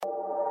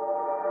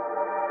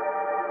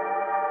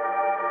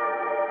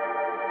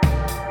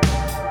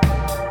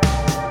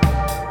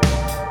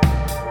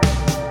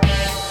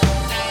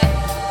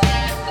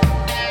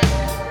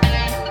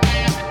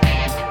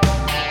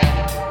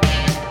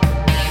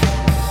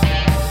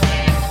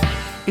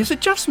Is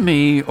it just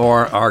me,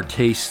 or are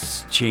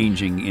tastes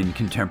changing in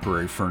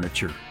contemporary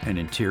furniture and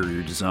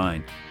interior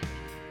design?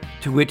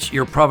 To which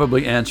you're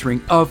probably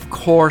answering, of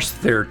course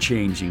they're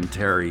changing,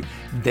 Terry.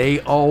 They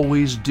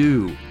always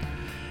do.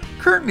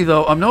 Currently,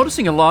 though, I'm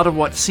noticing a lot of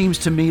what seems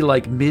to me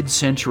like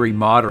mid-century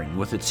modern,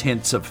 with its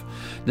hints of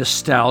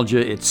nostalgia,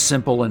 its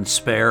simple and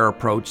spare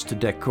approach to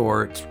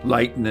decor, its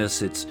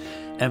lightness, its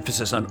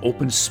emphasis on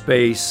open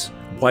space,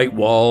 white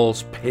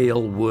walls,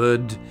 pale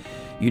wood,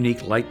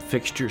 unique light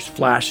fixtures,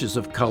 flashes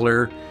of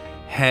color,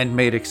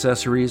 handmade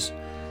accessories.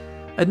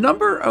 A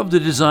number of the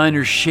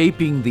designers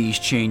shaping these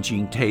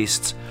changing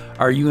tastes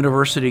are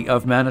University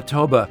of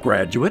Manitoba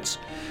graduates.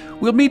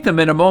 We'll meet them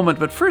in a moment,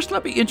 but first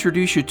let me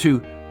introduce you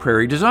to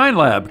Prairie Design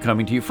Lab,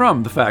 coming to you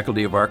from the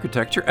Faculty of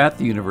Architecture at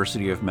the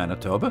University of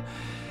Manitoba.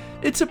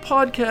 It's a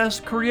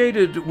podcast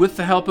created with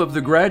the help of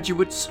the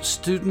graduates,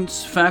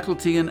 students,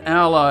 faculty, and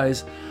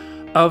allies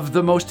of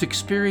the most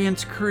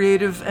experienced,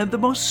 creative, and the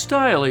most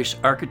stylish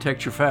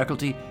architecture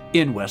faculty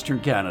in Western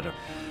Canada.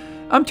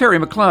 I'm Terry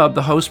McLeod,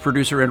 the host,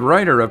 producer, and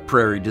writer of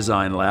Prairie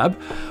Design Lab.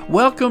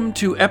 Welcome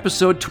to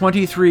episode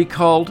 23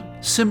 called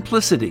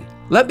Simplicity.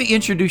 Let me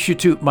introduce you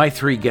to my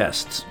three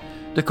guests.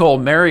 Nicole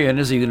Marion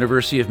is a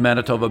University of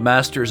Manitoba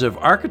Masters of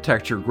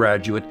Architecture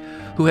graduate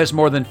who has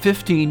more than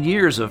 15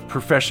 years of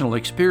professional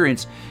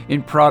experience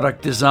in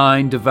product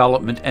design,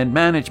 development, and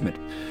management.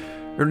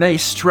 Renee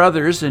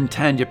Struthers and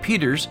Tanya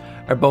Peters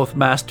are both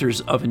Masters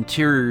of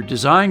Interior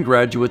Design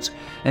graduates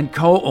and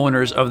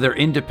co-owners of their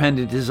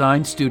independent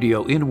design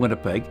studio in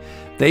Winnipeg.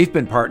 They've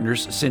been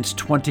partners since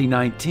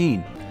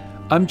 2019.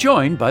 I'm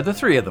joined by the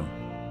three of them.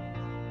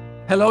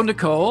 Hello,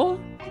 Nicole.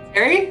 Hi,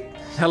 Terry.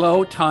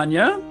 Hello,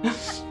 Tanya.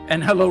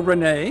 And hello,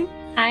 Renee.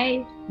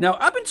 Hi. Now,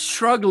 I've been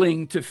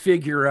struggling to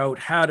figure out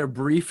how to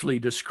briefly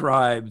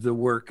describe the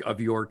work of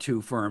your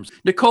two firms.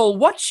 Nicole,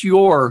 what's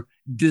your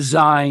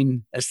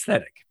design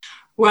aesthetic?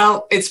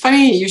 Well, it's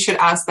funny you should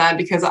ask that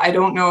because I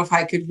don't know if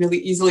I could really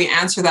easily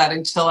answer that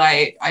until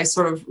I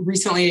sort of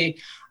recently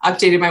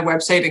updated my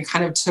website and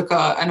kind of took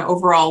an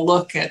overall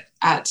look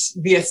at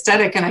the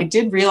aesthetic. And I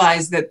did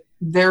realize that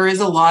there is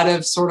a lot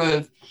of sort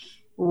of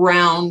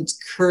round,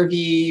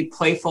 curvy,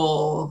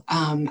 playful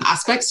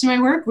aspects to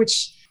my work,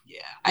 which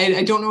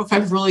I don't know if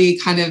I've really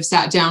kind of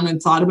sat down and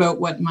thought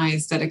about what my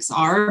aesthetics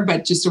are,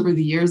 but just over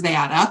the years they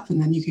add up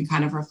and then you can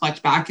kind of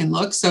reflect back and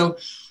look. So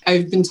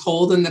I've been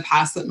told in the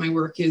past that my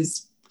work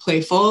is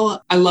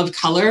playful. I love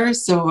color.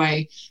 So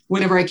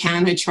whenever I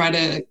can, I try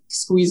to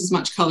squeeze as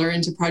much color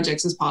into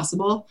projects as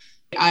possible.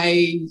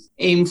 I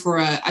aim for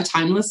a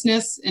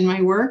timelessness in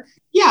my work.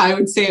 Yeah, I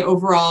would say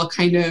overall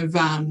kind of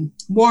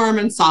warm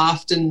and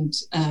soft and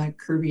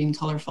curvy and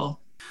colorful.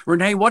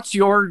 Renee, what's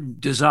your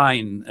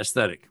design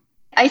aesthetic?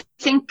 I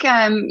think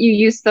you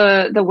used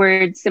the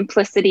word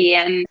simplicity,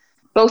 and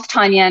both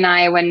Tanya and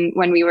I, when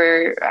we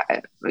were,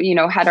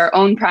 had our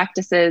own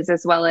practices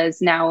as well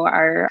as now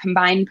our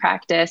combined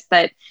practice,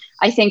 that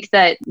I think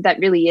that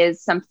really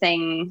is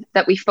something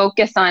that we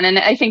focus on. And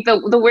I think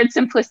the word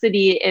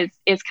simplicity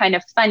is kind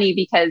of funny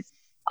because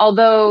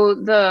although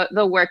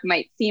the work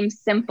might seem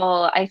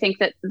simple, I think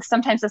that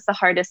sometimes it's the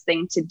hardest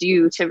thing to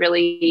do, to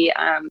really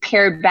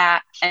pare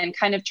back and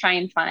kind of try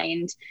and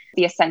find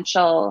the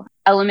essential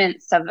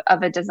elements of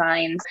a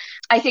design.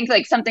 I think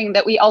like something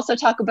that we also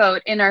talk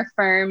about in our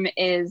firm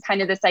is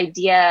kind of this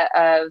idea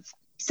of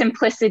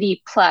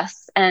simplicity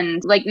plus,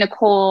 and like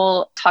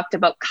Nicole talked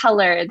about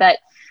color, that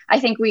I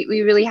think we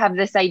really have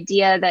this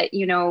idea that,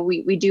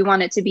 we do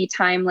want it to be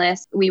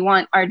timeless. We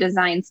want our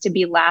designs to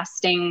be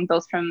lasting,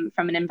 both from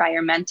an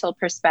environmental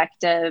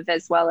perspective,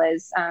 as well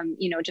as,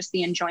 just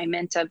the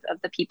enjoyment of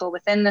the people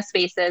within the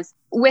spaces.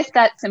 With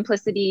that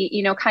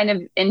simplicity, kind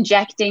of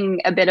injecting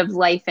a bit of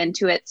life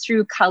into it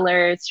through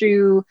color,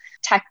 through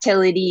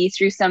tactility,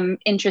 through some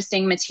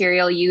interesting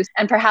material use.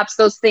 And perhaps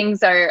those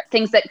things are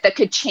things that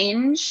could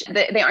change.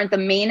 They aren't the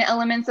main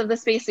elements of the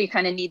space. So you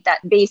kind of need that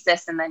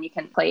basis and then you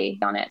can play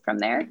on it from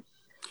there.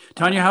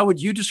 Tanya, how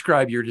would you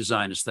describe your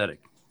design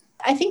aesthetic?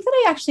 I think that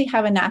I actually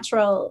have a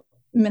natural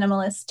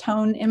minimalist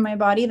tone in my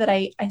body that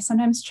I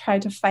sometimes try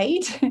to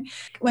fight.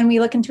 When we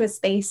look into a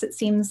space, it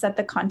seems that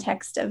the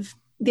context of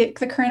the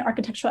current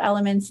architectural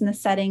elements in the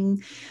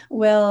setting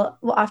will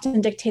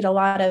often dictate a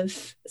lot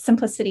of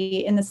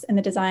simplicity in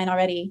the design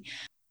already.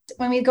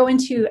 When we go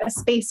into a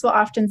space, we'll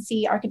often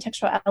see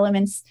architectural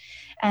elements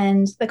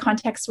and the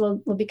context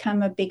will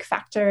become a big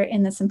factor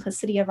in the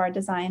simplicity of our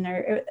design,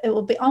 or it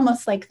will be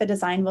almost like the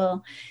design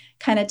will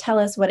kind of tell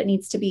us what it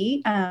needs to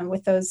be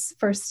with those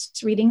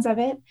first readings of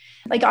it.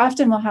 Like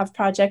often we'll have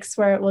projects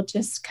where it will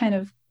just kind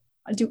of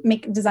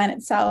make design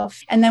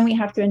itself. And then we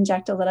have to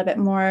inject a little bit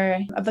more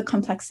of the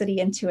complexity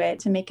into it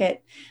to make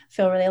it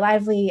feel really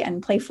lively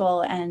and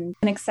playful and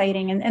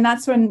exciting. And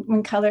that's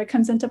when color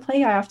comes into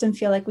play. I often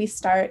feel like we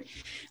start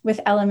with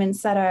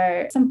elements that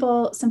are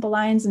simple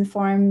lines and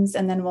forms,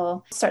 and then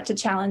we'll start to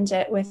challenge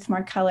it with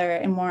more color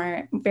and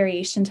more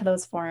variation to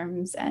those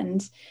forms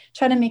and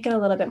try to make it a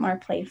little bit more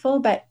playful.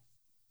 But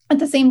at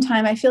the same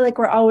time, I feel like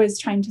we're always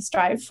trying to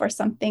strive for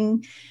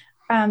something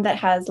that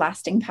has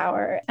lasting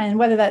power. And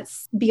whether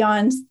that's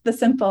beyond the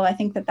simple, I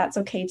think that that's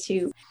okay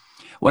too.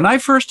 When I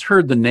first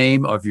heard the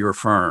name of your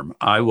firm,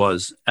 I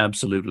was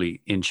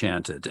absolutely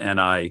enchanted,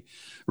 and I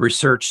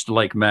researched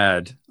like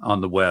mad on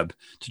the web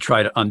to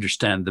try to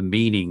understand the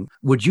meaning.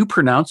 Would you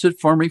pronounce it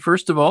for me,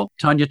 first of all?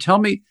 Tanya, tell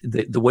me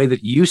the way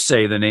that you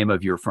say the name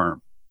of your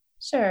firm.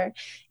 Sure.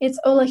 It's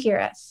Ola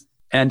Hireth.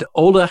 And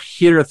Ola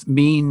Hireth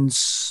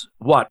means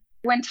what?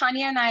 When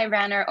Tanya and I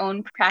ran our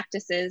own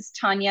practices,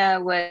 Tanya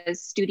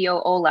was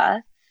Studio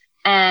Ola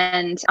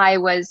and I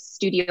was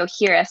Studio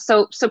Hireth.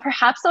 So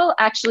perhaps I'll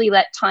actually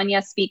let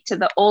Tanya speak to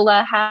the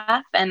Ola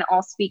half and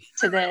I'll speak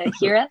to the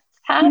Hireth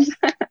half.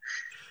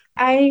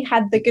 I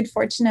had the good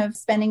fortune of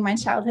spending my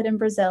childhood in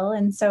Brazil.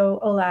 And so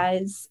Ola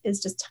is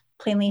just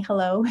plainly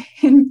hello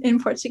in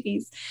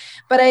Portuguese.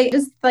 But I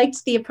just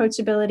liked the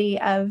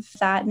approachability of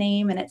that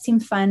name, and it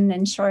seemed fun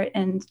and short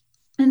and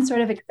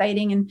sort of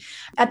exciting. And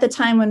at the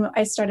time when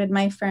I started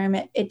my firm,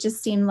 it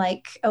just seemed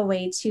like a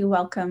way to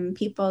welcome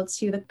people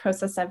to the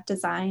process of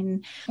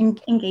design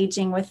and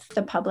engaging with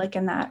the public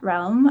in that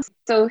realm.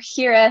 So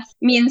Hireth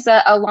means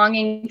a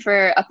longing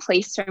for a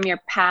place from your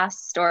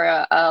past, or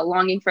a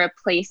longing for a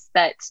place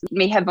that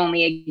may have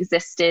only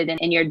existed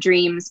in your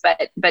dreams,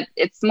 but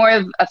it's more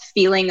of a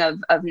feeling of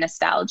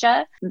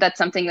nostalgia. That's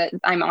something that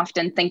I'm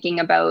often thinking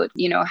about,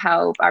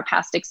 how our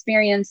past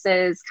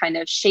experiences kind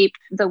of shape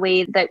the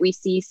way that we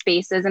see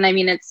spaces. And I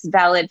mean, it's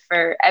valid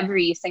for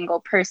every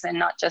single person,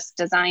 not just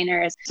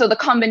designers. So the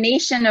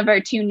combination of our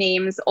two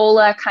names,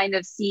 Ola kind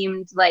of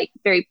seemed like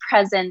very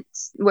present,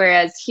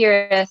 whereas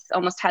Hireth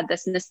almost had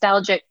this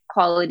nostalgic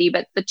quality,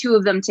 but the two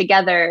of them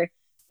together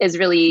is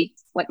really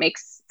what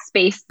makes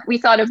space. We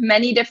thought of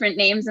many different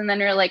names, and then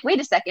we were like,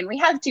 wait a second, we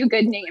have two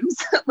good names.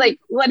 Like,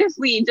 what if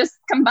we just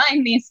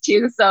combine these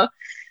two? So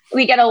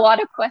we get a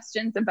lot of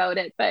questions about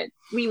it, but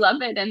we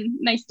love it, and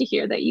nice to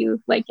hear that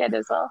you like it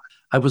as well.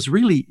 I was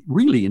really,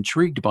 really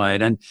intrigued by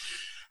it and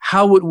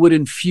how it would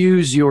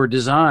infuse your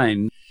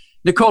design.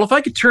 Nicole, if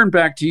I could turn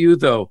back to you,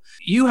 though.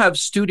 You have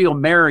Studio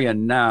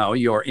Marion now,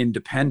 your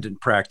independent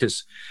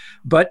practice,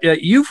 but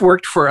you've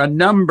worked for a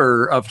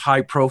number of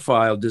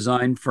high-profile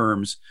design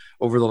firms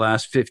over the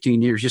last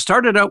 15 years. You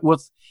started out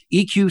with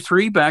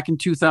EQ3 back in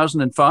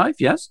 2005,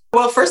 yes?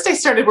 Well, first I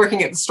started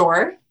working at the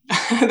store.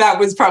 That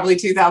was probably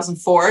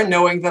 2004,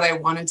 knowing that I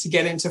wanted to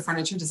get into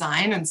furniture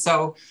design. And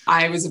so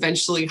I was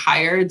eventually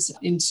hired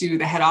into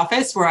the head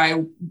office, where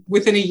I,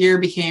 within a year,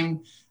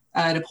 became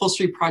an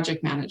upholstery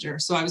project manager.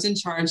 So I was in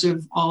charge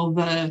of all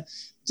the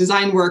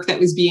design work that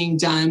was being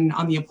done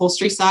on the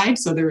upholstery side.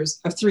 So there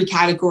was 3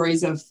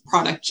 categories of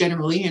product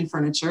generally in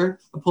furniture: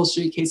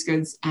 upholstery, case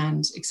goods,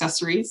 and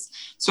accessories.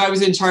 So I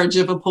was in charge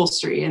of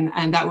upholstery,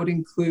 and that would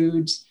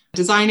include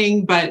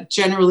designing, but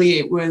generally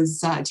it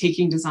was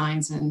taking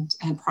designs and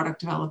product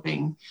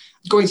developing,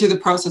 going through the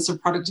process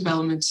of product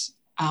development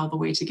all the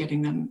way to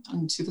getting them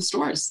into the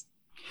stores.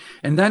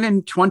 And then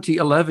in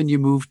 2011, you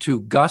moved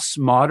to Gus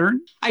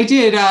Modern. I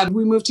did.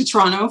 We moved to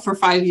Toronto for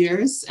 5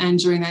 years. And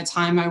during that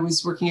time, I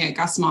was working at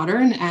Gus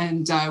Modern,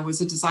 and I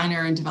was a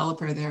designer and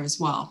developer there as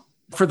well.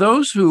 For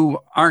those who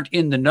aren't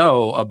in the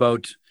know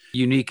about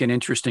unique and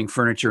interesting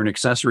furniture and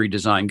accessory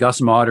design,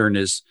 Gus Modern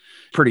is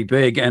pretty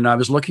big. And I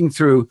was looking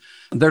through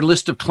their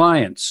list of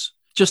clients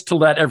just to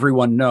let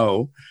everyone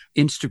know: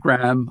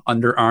 Instagram,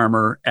 Under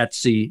Armour,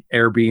 Etsy,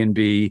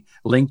 Airbnb,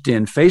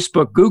 LinkedIn,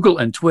 Facebook, Google,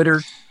 and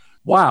Twitter.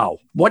 Wow.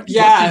 What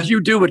did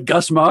you do at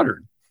Gus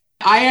Modern?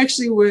 I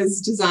actually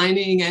was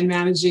designing and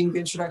managing the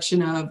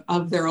introduction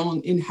of their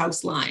own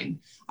in-house line.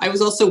 I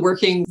was also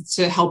working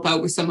to help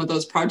out with some of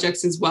those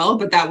projects as well,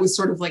 but that was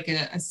sort of like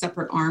a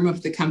separate arm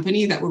of the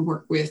company that would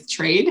work with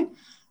trade.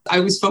 I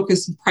was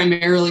focused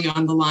primarily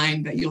on the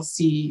line that you'll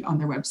see on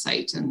their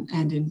website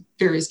and in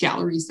various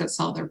galleries that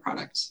sell their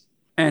product.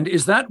 And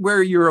is that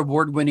where your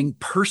award-winning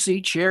Percy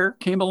chair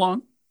came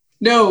along?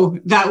 No,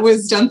 that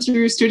was done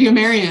through Studio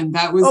Marion.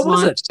 That was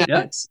launched.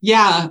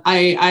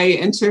 I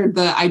entered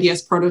the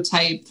IDS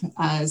prototype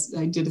as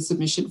I did a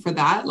submission for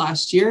that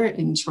last year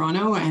in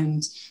Toronto,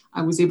 and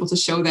I was able to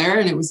show there,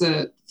 and it was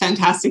a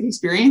fantastic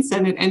experience.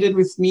 And it ended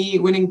with me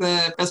winning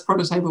the Best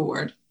Prototype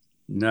Award.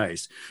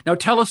 Nice. Now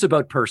tell us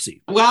about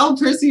Percy. Well,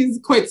 Percy is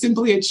quite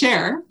simply a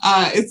chair.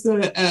 It's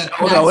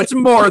it's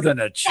more than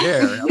a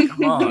chair. Oh,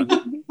 come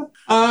on.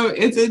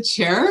 It's a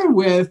chair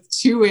with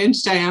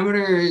 2-inch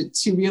diameter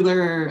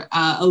tubular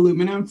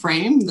aluminum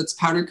frame that's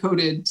powder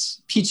coated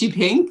peachy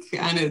pink,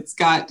 and it's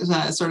got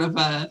sort of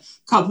a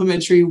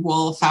complementary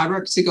wool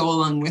fabric to go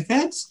along with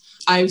it.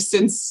 I've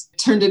since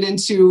turned it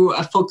into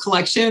a full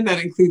collection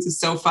that includes a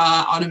sofa,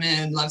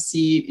 ottoman, love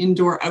seat,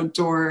 indoor,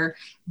 outdoor,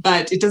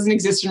 but it doesn't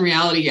exist in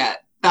reality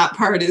yet. That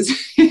part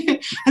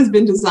has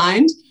been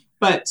designed,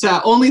 but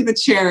only the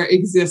chair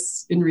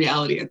exists in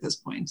reality at this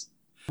point.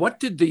 What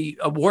did the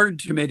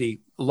award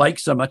committee like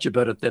so much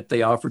about it that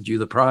they offered you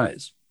the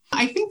prize?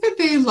 I think that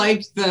they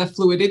liked the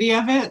fluidity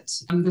of it.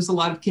 There's a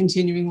lot of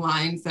continuing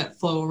lines that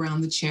flow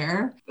around the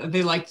chair.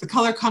 They liked the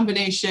color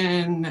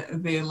combination.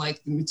 They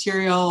liked the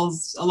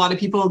materials. A lot of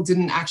people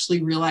didn't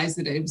actually realize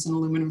that it was an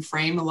aluminum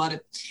frame.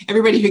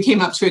 Everybody who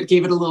came up to it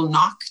gave it a little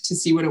knock to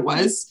see what it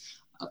was.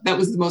 That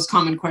was the most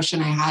common question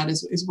I had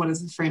is what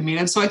is the frame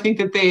made of? So I think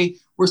that they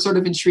were sort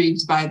of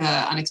intrigued by the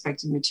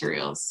unexpected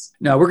materials.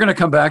 Now, we're going to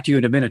come back to you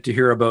in a minute to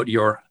hear about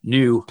your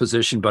new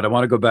position, but I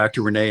want to go back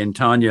to Renee and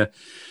Tanya.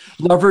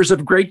 Lovers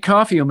of great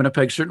coffee in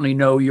Winnipeg certainly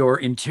know your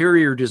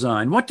interior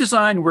design. What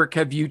design work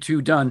have you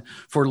two done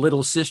for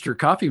Little Sister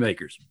Coffee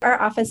Makers? Our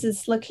office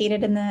is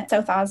located in the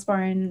South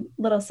Osborne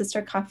Little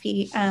Sister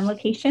Coffee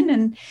location,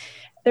 and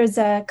there's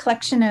a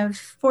collection of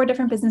 4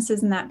 different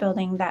businesses in that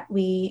building that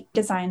we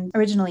designed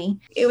originally.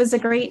 It was a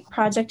great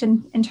project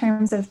in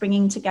terms of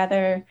bringing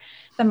together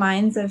the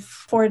minds of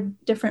 4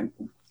 different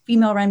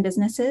female-run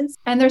businesses.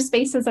 And their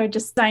spaces are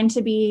just designed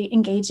to be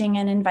engaging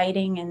and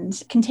inviting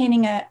and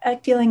containing a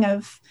feeling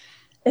of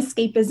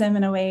escapism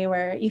in a way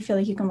where you feel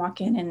like you can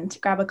walk in and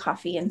grab a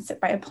coffee and sit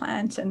by a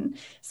plant and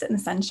sit in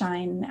the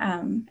sunshine.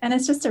 And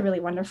it's just a really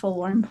wonderful,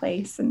 warm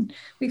place. And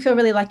we feel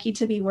really lucky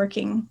to be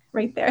working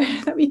right there,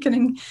 that we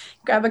can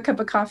grab a cup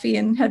of coffee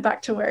and head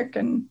back to work.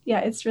 And yeah,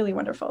 it's really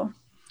wonderful.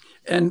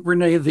 And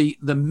Renee, the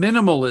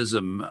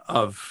minimalism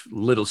of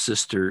Little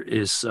Sister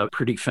is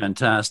pretty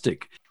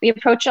fantastic. We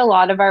approach a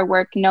lot of our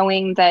work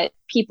knowing that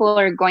people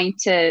are going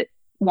to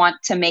want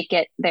to make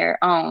it their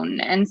own.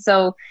 And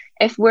so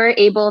if we're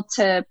able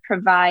to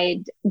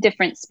provide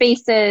different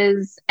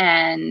spaces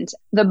and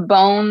the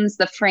bones,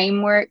 the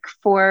framework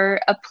for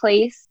a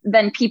place,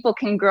 then people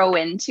can grow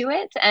into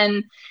it.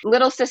 And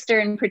Little Sister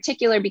in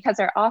particular, because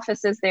our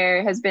office is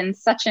there, has been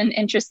such an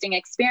interesting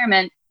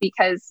experiment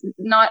because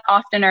not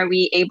often are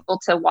we able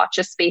to watch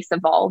a space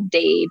evolve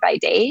day by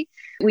day.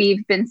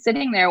 We've been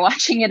sitting there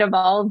watching it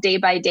evolve day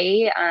by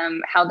day,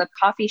 how the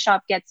coffee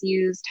shop gets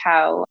used,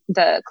 how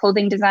the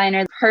clothing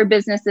designer, her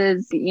business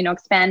is,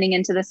 expanding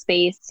into the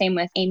space. Same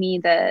with Amy,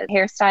 the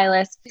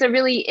hairstylist. It's a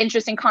really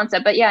interesting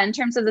concept. But yeah, in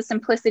terms of the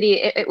simplicity,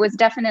 it was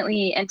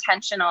definitely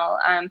intentional.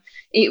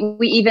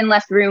 We even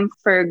left room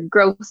for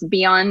growth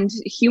beyond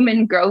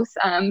human growth.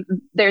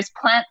 There's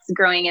plants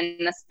growing in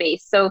the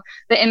space. So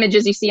the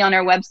images you see on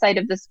our website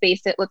of the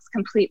space, it looks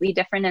completely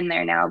different in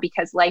there now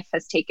because life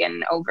has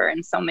taken over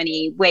in so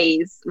many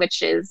ways,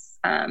 which is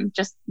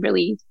just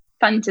really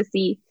fun to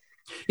see.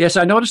 Yes,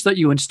 I noticed that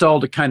you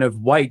installed a kind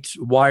of white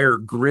wire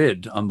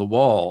grid on the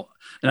wall,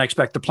 and I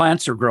expect the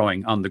plants are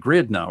growing on the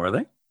grid now, are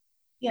they?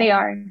 Yeah. They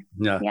are.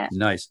 Yeah,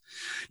 nice.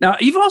 Now,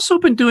 you've also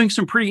been doing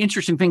some pretty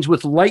interesting things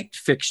with light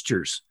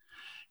fixtures.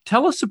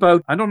 Tell us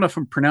about, I don't know if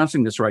I'm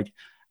pronouncing this right,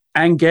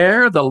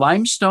 Angers, the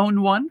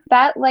limestone one?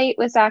 That light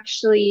was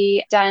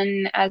actually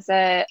done as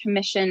a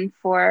commission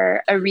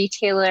for a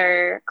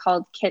retailer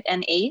called Kit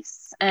and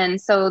Ace. And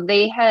so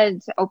they had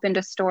opened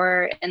a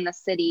store in the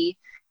city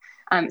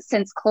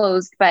since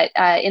closed, but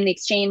in the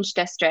Exchange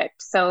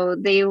District. So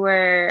they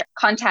were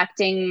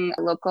contacting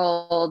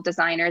local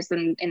designers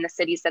in the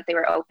cities that they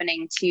were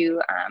opening to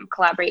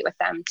collaborate with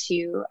them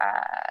to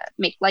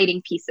make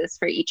lighting pieces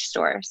for each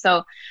store.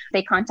 So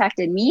they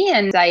contacted me,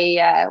 and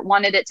I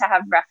wanted it to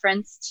have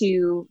reference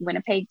to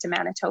Winnipeg, to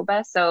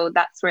Manitoba. So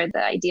that's where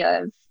the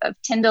idea of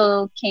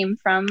Tyndall came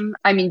from.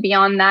 I mean,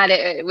 beyond that,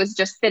 it was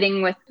just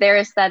fitting with their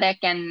aesthetic,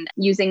 and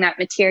using that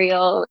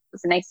material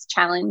was a nice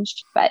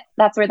challenge, but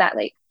that's where that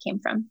light came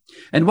from.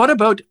 And what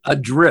about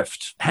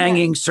Adrift,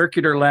 hanging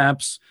circular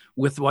lamps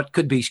with what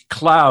could be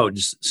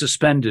clouds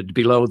suspended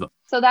below them?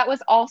 So that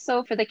was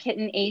also for the Kit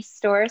and Ace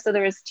store. So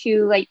there was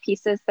 2 light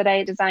pieces that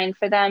I designed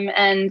for them.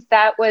 And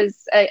that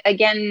was,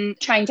 again,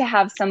 trying to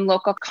have some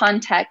local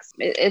context.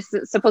 It's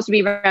supposed to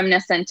be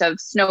reminiscent of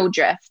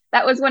snowdrift.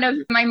 That was one of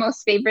my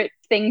most favorite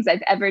things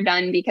I've ever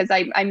done because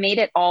I made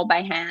it all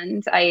by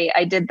hand.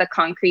 I did the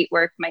concrete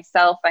work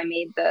myself. I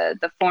made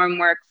the form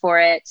work for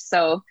it.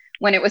 So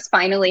when it was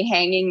finally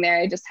hanging there,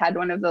 I just had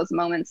one of those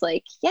moments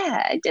like,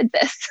 yeah, I did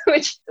this,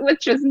 which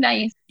was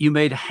nice. You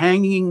made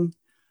hanging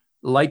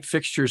light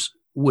fixtures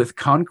with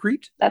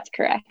concrete? That's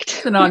correct.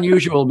 It's an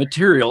unusual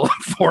material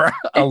for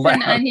a lamp.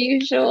 It's an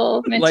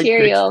unusual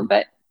material,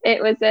 but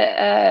it was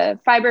a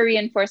fiber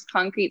reinforced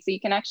concrete, so you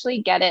can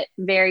actually get it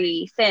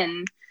very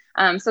thin.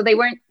 So they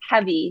weren't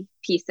heavy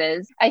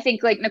pieces. I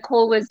think like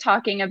Nicole was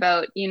talking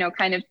about,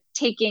 kind of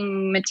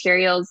taking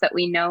materials that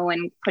we know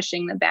and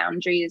pushing the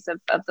boundaries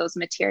of those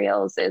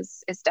materials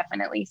is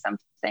definitely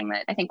something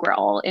that I think we're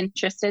all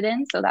interested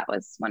in. So that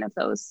was one of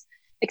those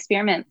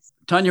experiments.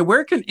 Tanya,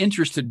 where can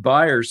interested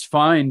buyers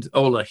find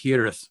Ola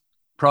Hirth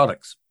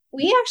products?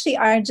 We actually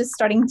are just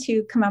starting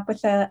to come up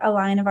with a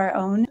line of our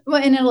own.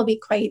 Well, and it'll be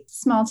quite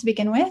small to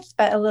begin with,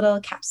 but a little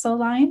capsule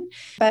line.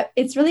 But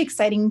it's really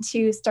exciting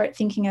to start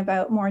thinking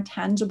about more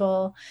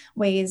tangible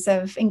ways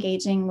of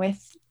engaging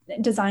with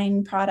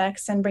design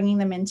products and bringing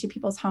them into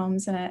people's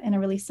homes in a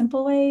really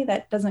simple way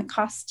that doesn't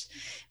cost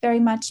very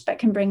much, but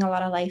can bring a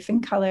lot of life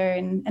and color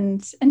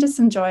and just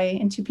some joy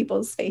into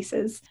people's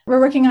spaces. We're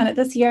working on it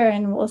this year,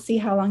 and we'll see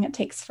how long it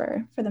takes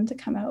for them to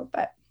come out.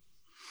 But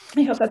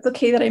I hope that's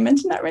okay that I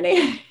mentioned that,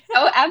 Renee.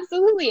 Oh,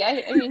 absolutely.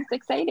 I mean, it's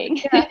exciting.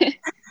 Yeah.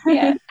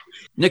 Yeah.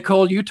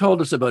 Nicole, you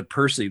told us about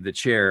Percy, the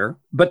chair,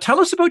 but tell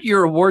us about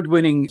your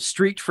award-winning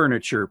street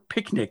furniture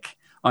picnic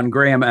on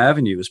Graham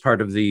Avenue as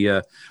part of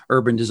the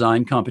urban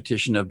design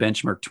competition of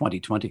Benchmark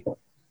 2020.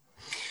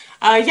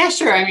 Yeah,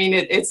 sure. I mean,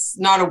 it's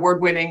not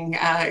award-winning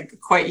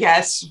quite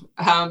yet,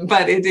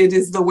 but it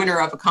is the winner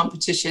of a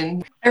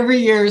competition. Every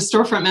year,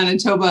 Storefront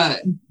Manitoba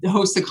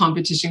hosts a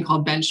competition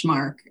called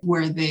Benchmark,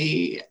 where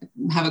they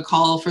have a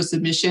call for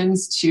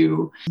submissions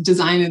to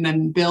design and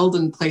then build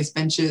and place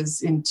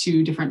benches in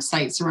 2 different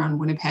sites around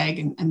Winnipeg.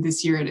 And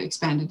this year it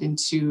expanded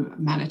into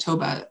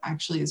Manitoba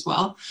actually as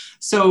well.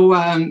 So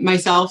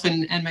myself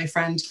and my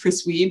friend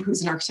Chris Wiebe,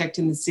 who's an architect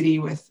in the city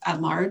with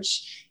At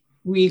Large,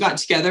 we got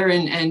together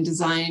and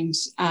designed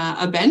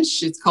a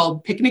bench. It's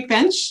called Picnic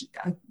Bench,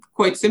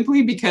 quite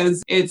simply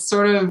because it's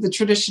sort of the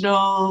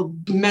traditional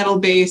metal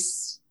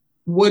base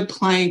wood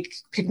plank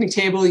picnic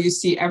table you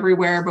see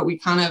everywhere, but we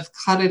kind of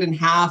cut it in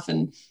half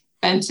and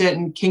bent it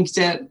and kinked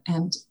it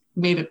and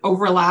made it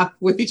overlap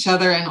with each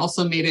other and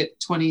also made it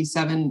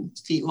 27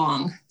 feet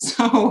long.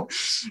 So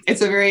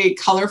it's a very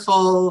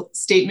colorful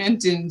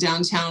statement in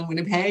downtown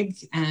Winnipeg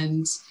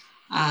and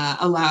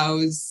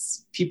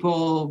allows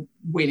people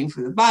waiting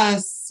for the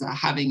bus,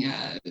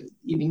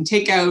 eating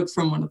takeout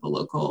from one of the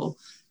local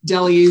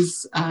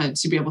delis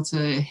to be able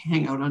to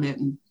hang out on it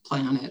and play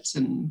on it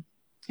and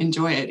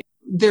enjoy it.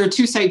 There are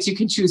 2 sites you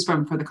can choose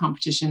from for the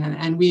competition,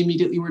 and we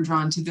immediately were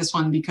drawn to this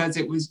one because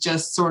it was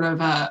just sort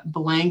of a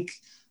blank,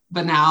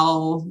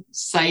 banal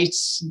site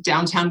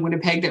downtown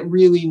Winnipeg that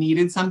really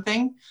needed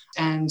something,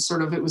 and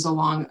sort of it was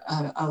along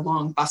a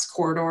long bus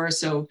corridor.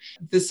 So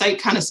the site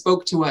kind of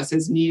spoke to us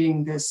as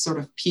needing this sort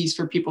of piece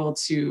for people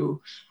to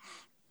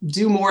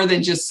do more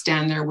than just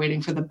stand there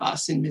waiting for the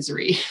bus in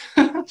misery,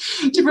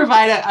 to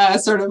provide a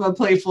sort of a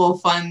playful,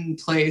 fun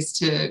place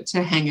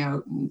to hang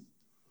out and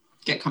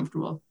get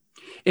comfortable.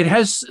 It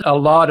has a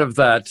lot of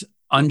that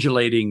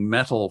undulating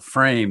metal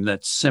frame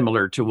that's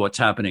similar to what's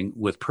happening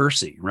with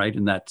Percy, right?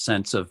 In that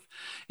sense of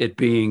it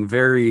being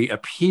very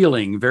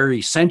appealing,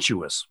 very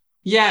sensuous.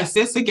 Yes,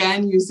 this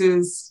again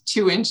uses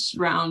 2-inch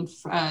round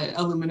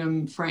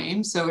aluminum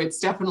frame. So it's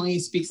definitely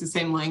speaks the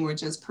same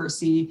language as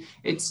Percy.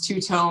 It's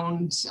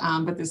 2-toned,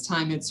 but this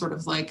time it's sort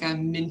of like a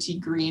minty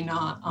green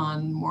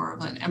on more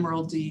of an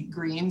emeraldy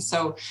green.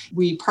 So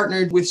we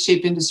partnered with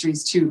Shape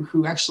Industries too,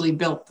 who actually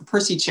built the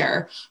Percy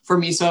chair for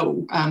me.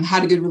 So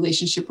had a good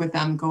relationship with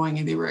them going,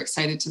 and they were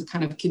excited to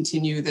kind of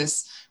continue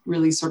this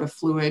really sort of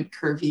fluid,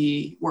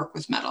 curvy work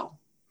with metal.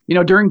 You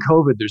know, during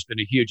COVID, there's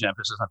been a huge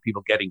emphasis on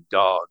people getting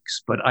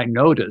dogs, but I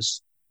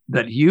noticed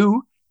that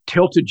you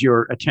tilted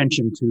your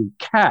attention to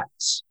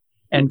cats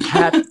and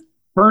cat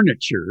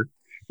furniture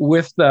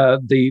with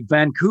the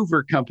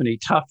Vancouver company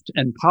Tuft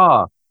and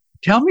Paw.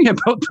 Tell me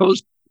about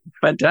those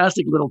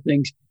fantastic little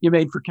things you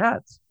made for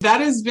cats. That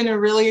has been a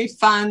really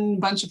fun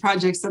bunch of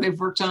projects that I've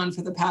worked on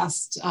for the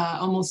past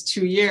almost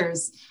 2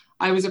 years.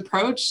 I was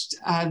approached.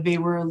 They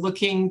were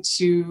looking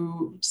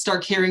to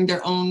start carrying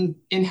their own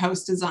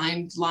in-house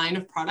designed line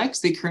of products.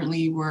 They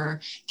currently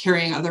were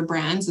carrying other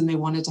brands and they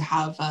wanted to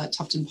have a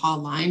Tuft and Paw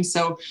line.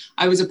 So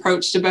I was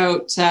approached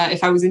about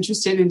if I was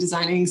interested in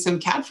designing some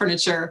cat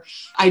furniture.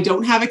 I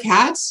don't have a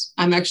cat.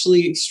 I'm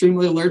actually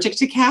extremely allergic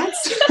to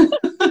cats.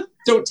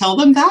 Don't tell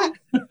them that.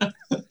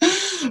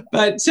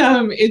 But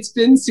it's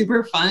been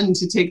super fun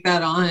to take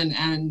that on.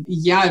 And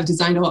yeah, I've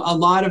designed a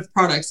lot of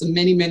products and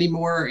many, many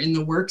more in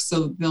the works.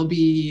 So they'll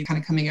be kind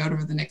of coming out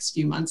over the next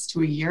few months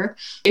to a year.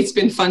 It's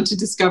been fun to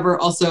discover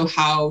also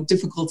how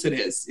difficult it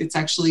is. It's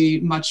actually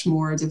much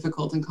more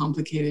difficult and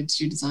complicated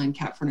to design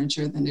cat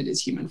furniture than it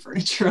is human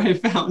furniture,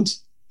 I've found.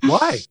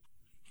 Why?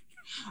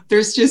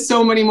 There's just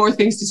so many more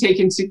things to take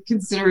into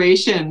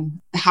consideration.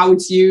 How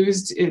it's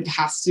used, it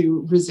has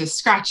to resist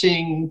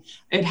scratching.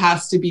 It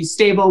has to be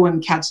stable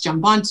when cats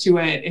jump onto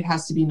it. It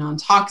has to be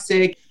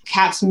non-toxic.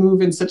 Cats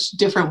move in such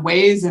different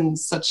ways and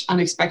such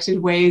unexpected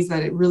ways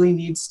that it really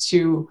needs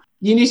to,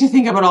 you need to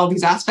think about all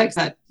these aspects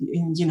that,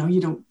 you know, you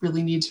don't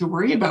really need to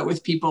worry about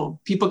with people.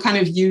 People kind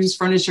of use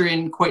furniture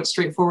in quite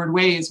straightforward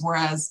ways,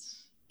 whereas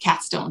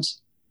cats don't.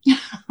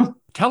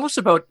 Tell us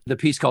about the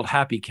piece called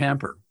Happy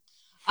Camper.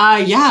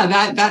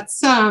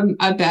 That's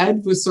a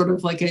bed with sort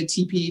of like a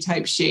teepee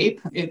type shape.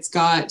 It's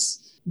got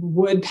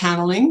wood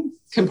paneling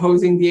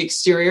composing the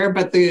exterior,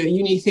 but the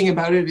unique thing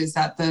about it is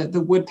that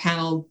the wood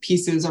panel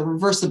pieces are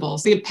reversible.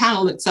 So the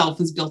panel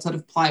itself is built out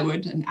of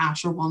plywood, an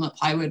ash or walnut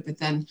plywood, but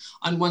then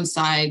on one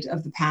side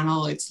of the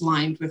panel, it's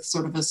lined with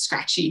sort of a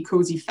scratchy,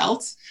 cozy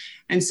felt.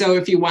 And so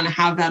if you want to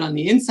have that on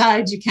the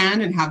inside, you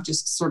can, and have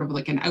just sort of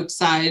like an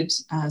outside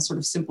sort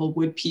of simple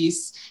wood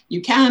piece,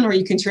 you can, or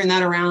you can turn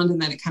that around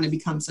and then it kind of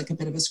becomes like a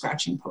bit of a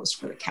scratching post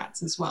for the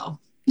cats as well.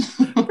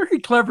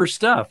 Very clever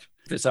stuff.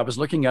 I was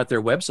looking at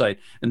their website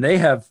and they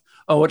have,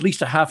 at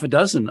least a half a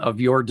dozen of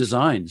your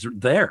designs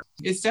there.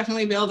 It's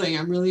definitely building.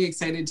 I'm really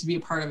excited to be a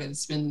part of it.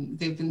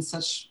 They've been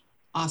such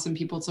awesome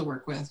people to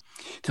work with.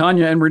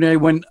 Tanya and Renee,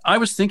 when I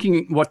was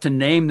thinking what to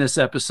name this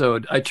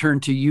episode, I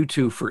turned to you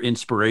two for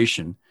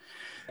inspiration.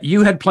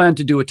 You had planned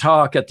to do a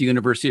talk at the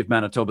University of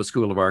Manitoba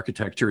School of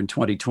Architecture in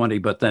 2020,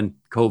 but then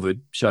COVID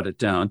shut it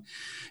down.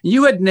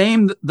 You had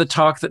named the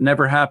talk that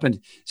never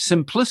happened,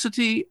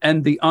 Simplicity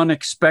and the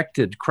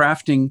Unexpected,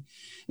 Crafting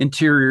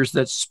Interiors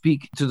That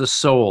Speak to the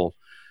Soul.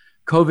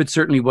 COVID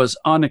certainly was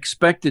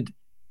unexpected.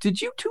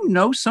 Did you two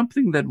know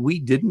something that we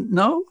didn't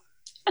know?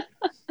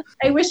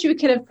 I wish we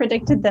could have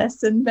predicted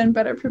this and been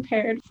better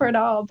prepared for it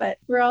all, but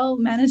we're all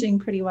managing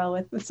pretty well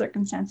with the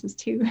circumstances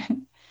too.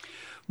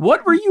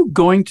 What were you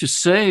going to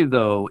say,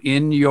 though,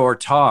 in your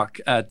talk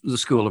at the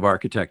School of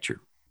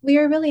Architecture? We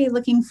are really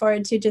looking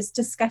forward to just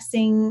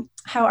discussing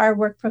how our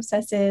work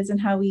process is and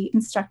how we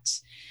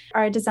construct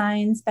our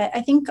designs. But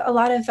I think a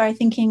lot of our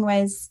thinking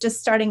was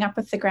just starting up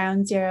with the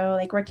ground zero,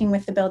 like working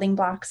with the building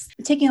blocks,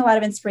 taking a lot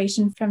of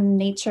inspiration from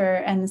nature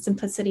and the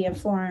simplicity of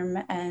form,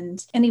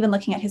 and even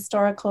looking at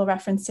historical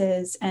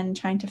references and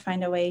trying to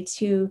find a way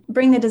to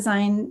bring the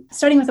design,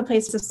 starting with a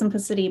place of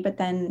simplicity, but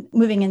then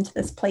moving into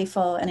this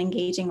playful and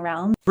engaging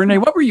realm. Brene,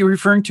 what were you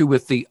referring to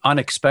with the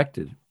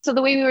unexpected? So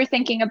the way we were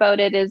thinking about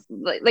it is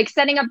like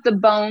setting up the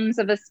bones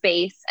of a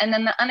space, and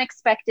then the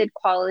unexpected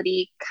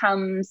quality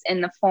comes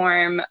in the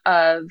form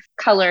of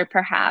color,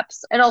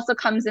 perhaps. It also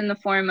comes in the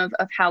form of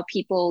how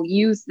people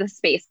use the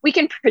space. We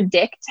can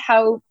predict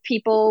how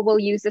people will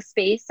use a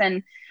space.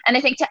 And I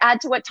think to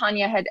add to what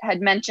Tanya had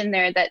mentioned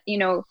there, that, you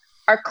know,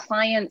 our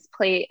clients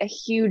play a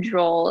huge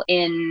role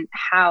in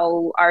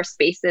how our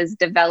spaces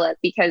develop,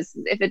 because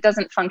if it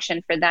doesn't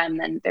function for them,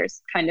 then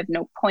there's kind of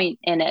no point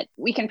in it.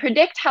 We can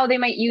predict how they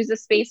might use a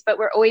space, but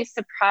we're always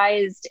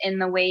surprised in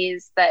the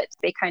ways that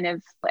they kind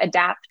of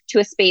adapt to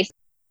a space,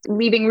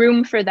 leaving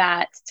room for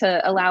that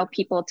to allow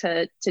people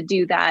to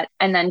do that,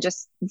 and then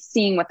just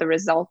seeing what the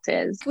result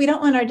is. We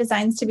don't want our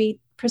designs to be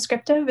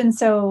prescriptive, and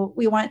so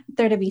we want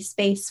there to be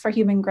space for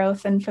human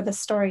growth and for the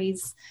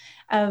stories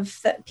of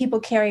that people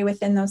carry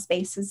within those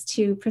spaces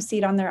to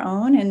proceed on their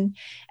own.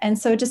 And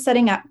so just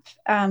setting up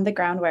the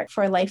groundwork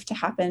for life to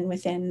happen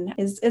within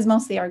is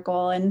mostly our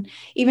goal. And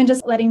even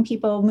just letting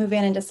people move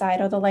in and decide,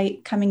 oh, the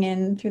light coming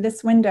in through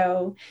this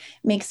window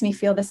makes me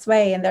feel this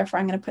way, and therefore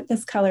I'm going to put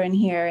this color in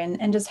here,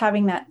 and just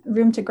having that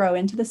room to grow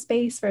into the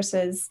space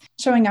versus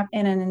showing up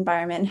in an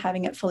environment and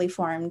having it fully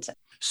formed.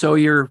 So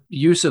your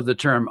use of the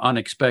term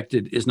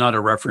unexpected is not a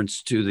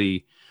reference to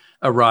the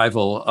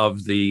arrival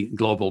of the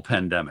global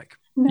pandemic.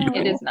 No,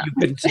 it is not. You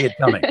couldn't see it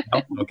coming.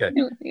 No? Okay.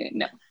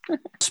 No.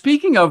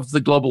 Speaking of the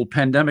global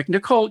pandemic,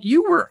 Nicole,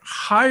 you were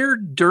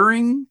hired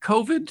during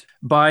COVID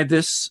by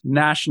this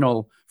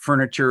national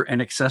furniture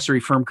and accessory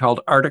firm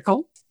called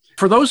Article.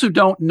 For those who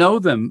don't know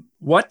them,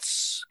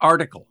 what's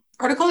Article?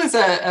 Article is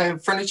a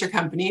furniture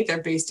company.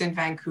 They're based in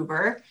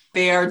Vancouver.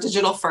 They are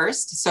digital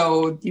first,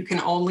 so you can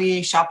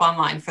only shop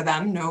online for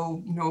them.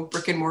 No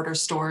brick and mortar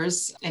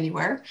stores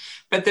anywhere.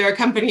 But they're a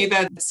company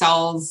that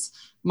sells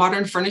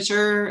modern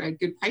furniture at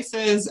good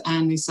prices,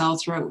 and they sell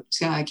throughout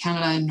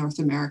Canada and North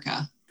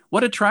America.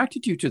 What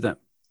attracted you to them?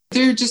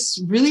 They're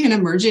just really an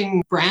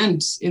emerging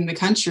brand in the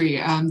country.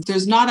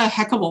 There's not a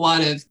heck of a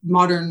lot of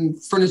modern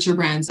furniture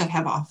brands that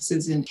have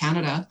offices in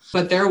Canada,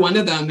 but they're one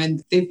of them,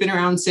 and they've been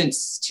around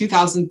since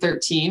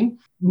 2013.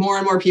 More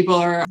and more people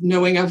are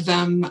knowing of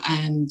them,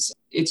 and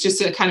it's just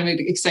a kind of an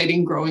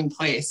exciting, growing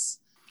place.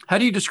 How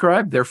do you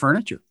describe their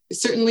furniture?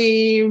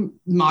 Certainly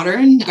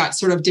modern, got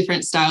sort of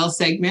different style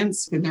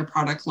segments in their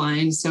product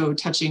line. So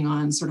touching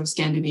on sort of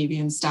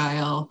Scandinavian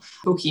style,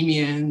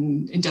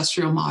 bohemian,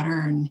 industrial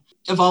modern,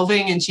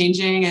 evolving and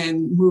changing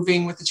and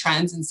moving with the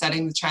trends and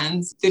setting the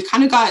trends. They've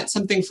kind of got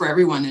something for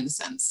everyone in a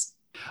sense.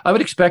 I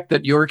would expect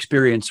that your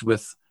experience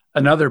with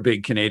another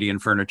big Canadian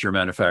furniture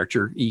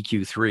manufacturer,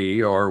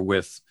 EQ3, or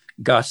with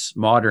Gus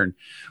Modern,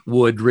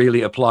 would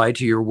really apply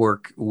to your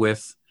work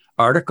with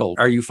Article.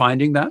 Are you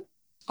finding that?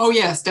 Oh,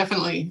 yes,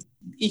 definitely.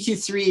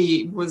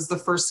 EQ3 was the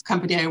first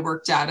company I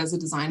worked at as a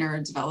designer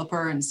and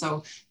developer. And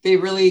so they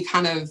really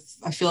kind of,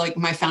 I feel like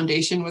my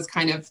foundation was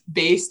kind of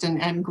based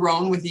and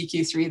grown with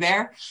EQ3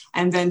 there.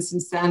 And then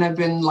since then, I've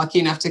been lucky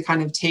enough to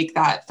kind of take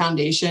that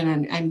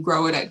foundation and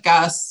grow it at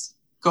Gus,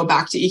 go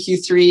back to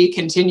EQ3,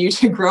 continue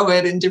to grow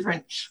it in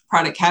different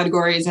product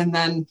categories. And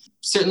then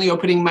certainly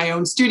opening my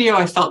own studio,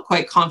 I felt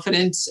quite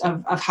confident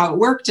of how it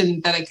worked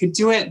and that I could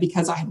do it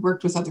because I had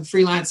worked with other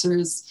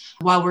freelancers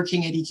while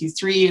working at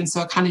EQ3. And so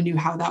I kind of knew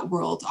how that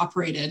world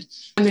operated.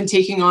 And then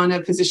taking on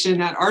a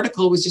position at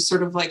Article was just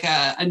sort of like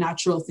a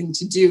natural thing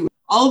to do.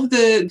 All of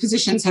the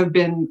positions have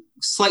been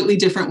slightly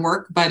different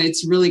work, but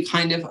it's really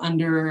kind of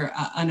under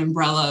an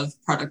umbrella of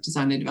product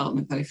design and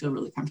development that I feel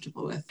really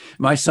comfortable with.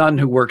 My son,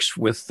 who works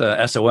with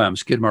SOM,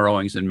 Skidmore,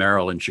 Owings and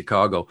Merrill in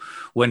Chicago,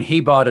 when he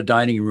bought a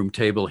dining room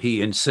table,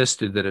 he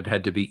insisted that it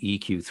had to be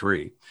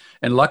EQ3.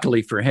 And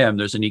luckily for him,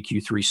 there's an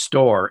EQ3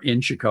 store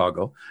in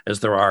Chicago, as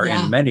there are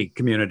in many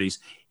communities.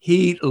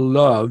 He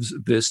loves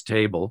this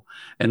table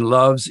and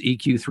loves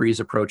EQ3's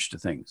approach to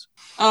things.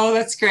 Oh,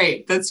 that's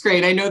great. That's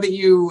great. I know that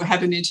you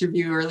had an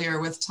interview earlier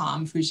with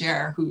Tom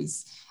Fougere,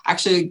 who's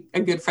actually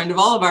a good friend of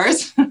all of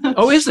ours.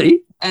 Oh, is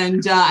he?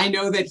 And I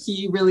know that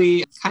he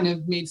really kind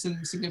of made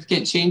some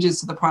significant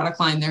changes to the product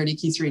line there at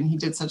EQ3, and he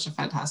did such a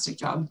fantastic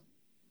job.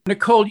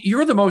 Nicole,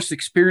 you're the most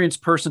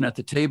experienced person at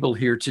the table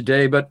here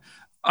today, but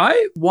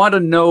I want to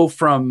know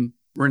from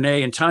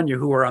Renee and Tanya,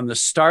 who are on the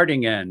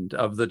starting end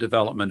of the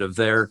development of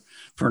their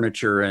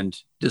furniture and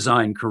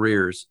design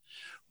careers,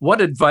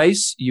 what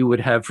advice you would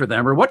have for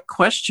them, or what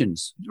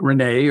questions,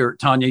 Renee or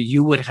Tanya,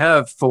 you would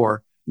have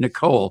for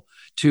Nicole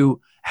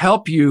to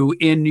help you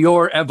in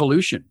your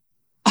evolution.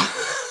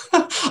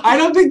 I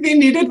don't think they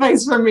need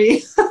advice from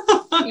me.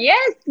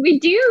 Yes, we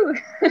do.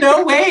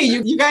 No way.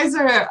 You guys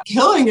are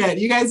killing it.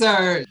 You guys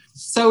are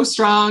so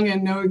strong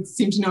and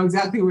seem to know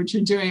exactly what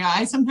you're doing.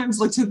 I sometimes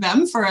look to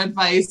them for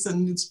advice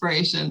and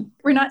inspiration.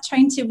 We're not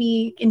trying to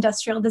be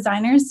industrial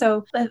designers.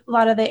 So a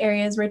lot of the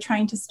areas we're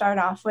trying to start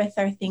off with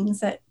are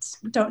things that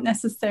don't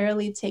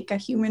necessarily take a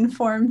human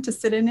form to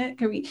sit in it.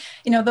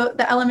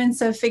 The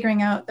elements of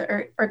figuring out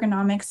the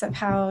ergonomics of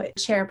how a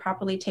chair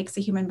properly takes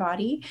a human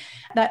body,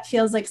 that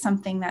feels like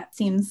something that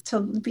seems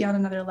to be on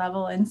another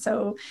level. And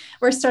so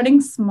we're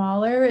starting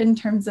smaller in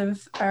terms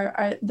of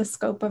the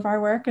scope of our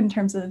work, in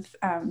terms of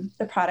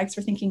the products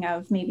we're thinking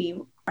of maybe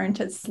aren't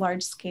as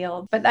large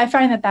scale. But I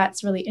find that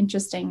that's really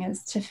interesting,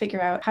 is to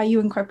figure out how you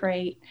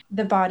incorporate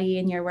the body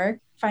in your work.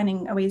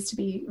 Finding ways to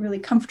be really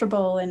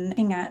comfortable and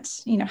looking at,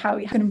 how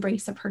you can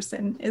embrace a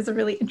person is a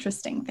really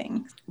interesting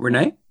thing.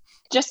 Renee?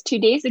 Just 2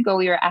 days ago,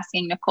 we were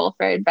asking Nicole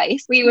for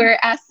advice. We were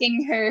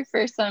asking her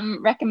for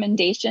some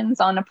recommendations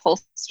on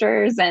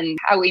upholsterers and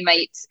how we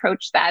might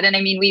approach that. And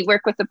I mean, we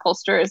work with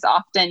upholsterers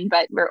often,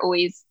 but we're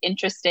always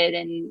interested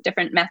in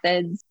different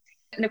methods.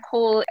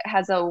 Nicole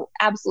has an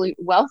absolute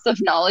wealth of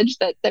knowledge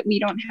that we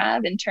don't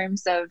have in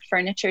terms of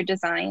furniture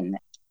design.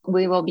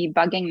 We will be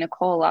bugging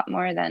Nicole a lot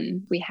more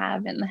than we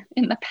have in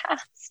the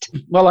past.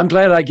 Well, I'm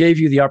glad I gave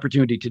you the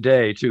opportunity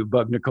today to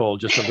bug Nicole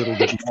just a little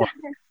bit more.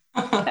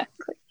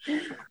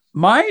 Exactly.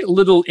 My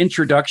little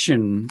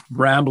introduction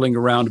rambling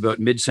around about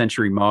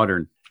mid-century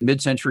modern.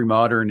 Mid-century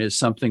modern is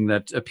something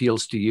that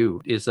appeals to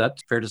you. Is that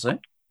fair to say?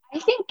 I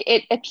think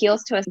it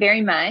appeals to us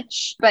very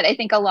much, but I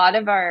think a lot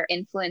of our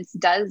influence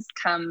does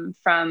come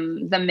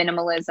from the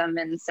minimalism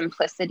and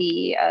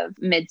simplicity of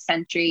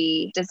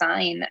mid-century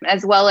design,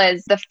 as well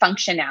as the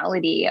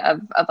functionality of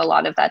a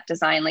lot of that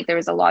design. Like there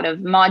was a lot of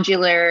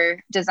modular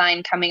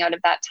design coming out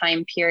of that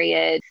time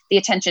period, the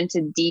attention to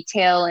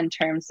detail in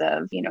terms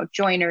of,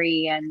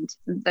 joinery and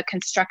the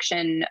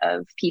construction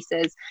of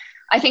pieces.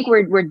 I think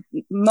we're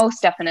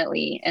most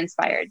definitely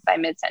inspired by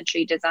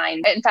mid-century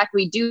design. In fact,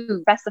 we do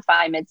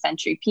specify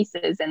mid-century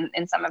pieces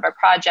in some of our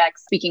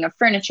projects. Speaking of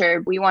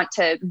furniture, we want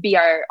to be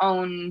our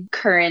own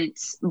current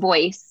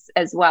voice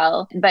as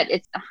well, but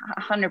it's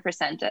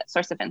 100% a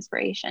source of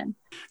inspiration.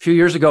 A few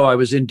years ago, I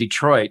was in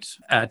Detroit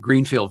at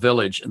Greenfield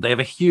Village, and they have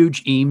a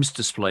huge Eames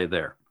display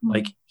there,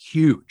 like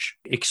huge,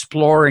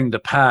 exploring the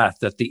path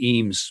that the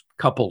Eames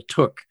couple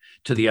took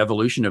to the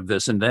evolution of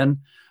this. And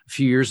then a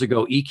few years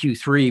ago,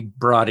 EQ3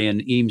 brought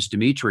in Eames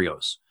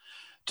Demetrios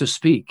to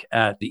speak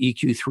at the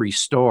EQ3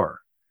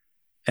 store.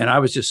 And I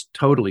was just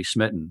totally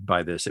smitten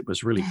by this. It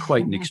was really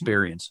quite an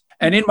experience.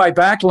 And in my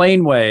back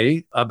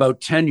laneway,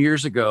 about 10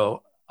 years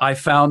ago, I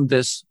found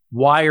this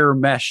wire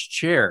mesh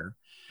chair.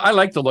 I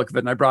liked the look of it,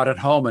 and I brought it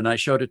home and I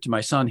showed it to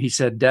my son. He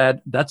said,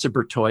 "Dad, that's a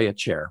Bertoia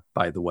chair,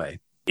 by the way."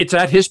 It's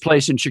at his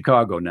place in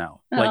Chicago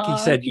now. Like he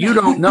said, "You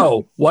don't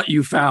know what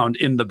you found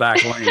in the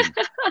back lane."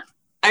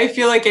 I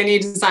feel like any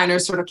designer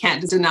sort of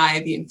can't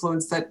deny the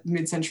influence that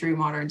mid-century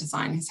modern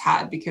design has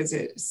had, because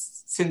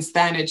since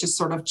then it just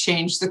sort of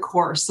changed the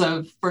course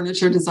of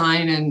furniture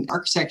design and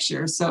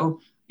architecture.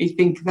 So I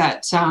think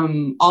that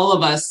all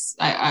of us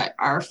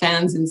are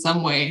fans in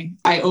some way.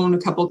 I own a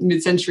couple of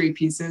mid-century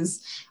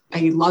pieces.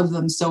 I love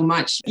them so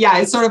much. Yeah,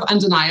 it's sort of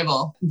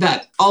undeniable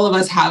that all of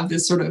us have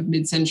this sort of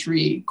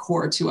mid-century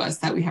core to us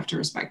that we have to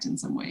respect in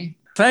some way.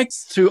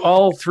 Thanks to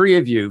all three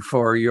of you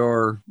for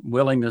your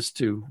willingness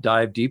to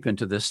dive deep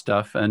into this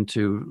stuff and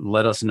to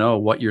let us know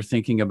what you're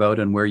thinking about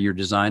and where your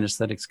design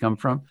aesthetics come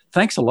from.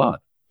 Thanks a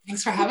lot.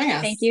 Thanks for having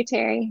us. Thank you,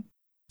 Terry.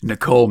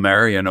 Nicole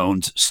Marion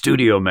owns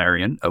Studio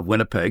Marion of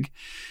Winnipeg.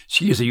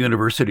 She is a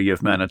University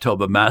of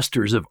Manitoba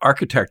Masters of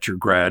Architecture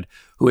grad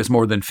who has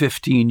more than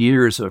 15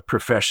 years of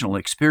professional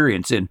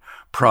experience in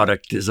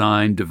product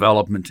design,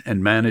 development,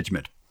 and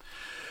management.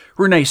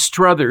 Renee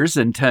Struthers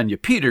and Tanya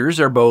Peters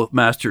are both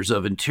Masters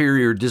of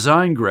Interior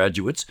Design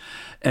graduates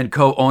and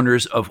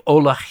co-owners of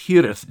Ola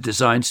Hirith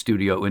Design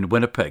Studio in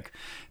Winnipeg.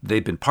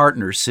 They've been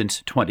partners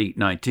since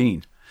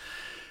 2019.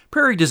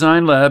 Prairie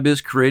Design Lab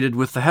is created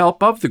with the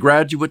help of the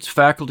graduates,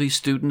 faculty,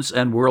 students,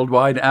 and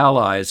worldwide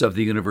allies of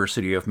the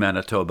University of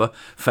Manitoba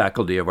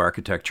Faculty of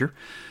Architecture.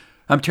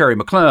 I'm Terry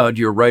McLeod,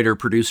 your writer,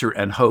 producer,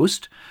 and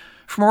host.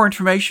 For more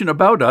information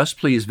about us,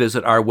 please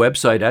visit our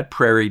website at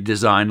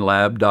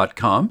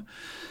prairiedesignlab.com.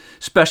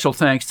 Special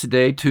thanks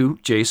today to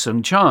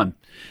Jason Chan.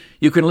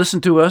 You can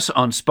listen to us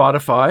on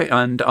Spotify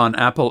and on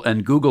Apple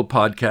and Google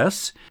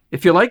Podcasts.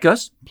 If you like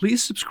us,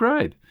 please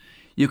subscribe.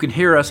 You can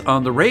hear us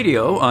on the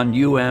radio on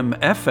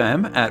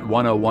UM-FM at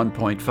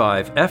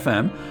 101.5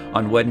 FM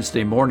on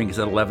Wednesday mornings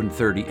at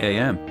 11:30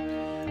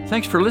 a.m.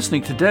 Thanks for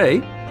listening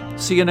today.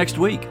 See you next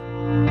week.